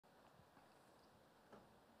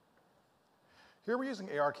Here we're using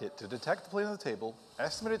ARKit to detect the plane of the table,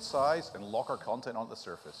 estimate its size, and lock our content onto the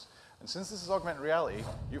surface. And since this is augmented reality,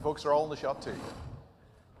 you folks are all in the shot too.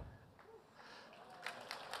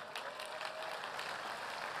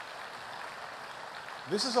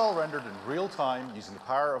 This is all rendered in real time using the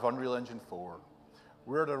power of Unreal Engine 4.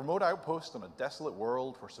 We're at a remote outpost on a desolate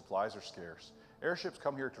world where supplies are scarce. Airships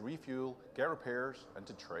come here to refuel, get repairs, and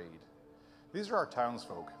to trade. These are our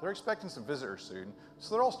townsfolk. They're expecting some visitors soon,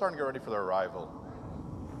 so they're all starting to get ready for their arrival.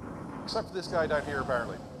 Except for this guy down here,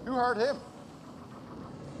 apparently. Who hired him?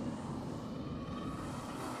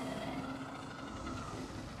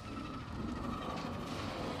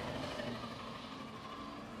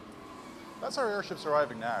 That's our airships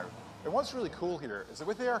arriving now. And what's really cool here is that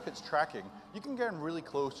with the ARKit's tracking, you can get in really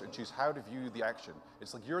close and choose how to view the action.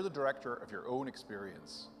 It's like you're the director of your own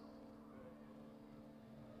experience.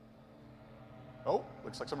 Oh,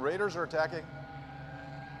 looks like some raiders are attacking.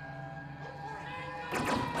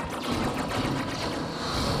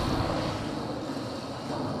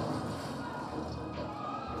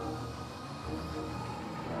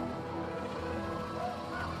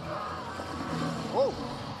 Whoa,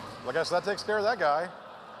 well, I guess that takes care of that guy.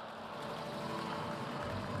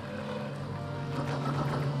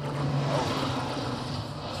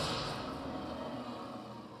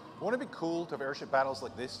 Won't it be cool to have airship battles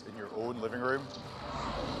like this in your own living room?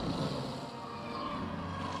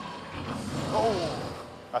 Oh,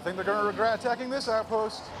 I think they're going to regret attacking this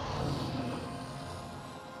outpost.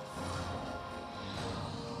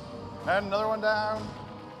 And another one down.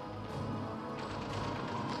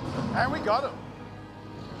 And we got him.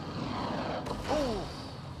 Oh.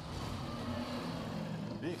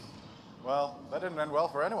 Eek. Well, that didn't end well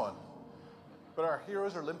for anyone. But our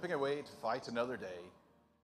heroes are limping away to fight another day.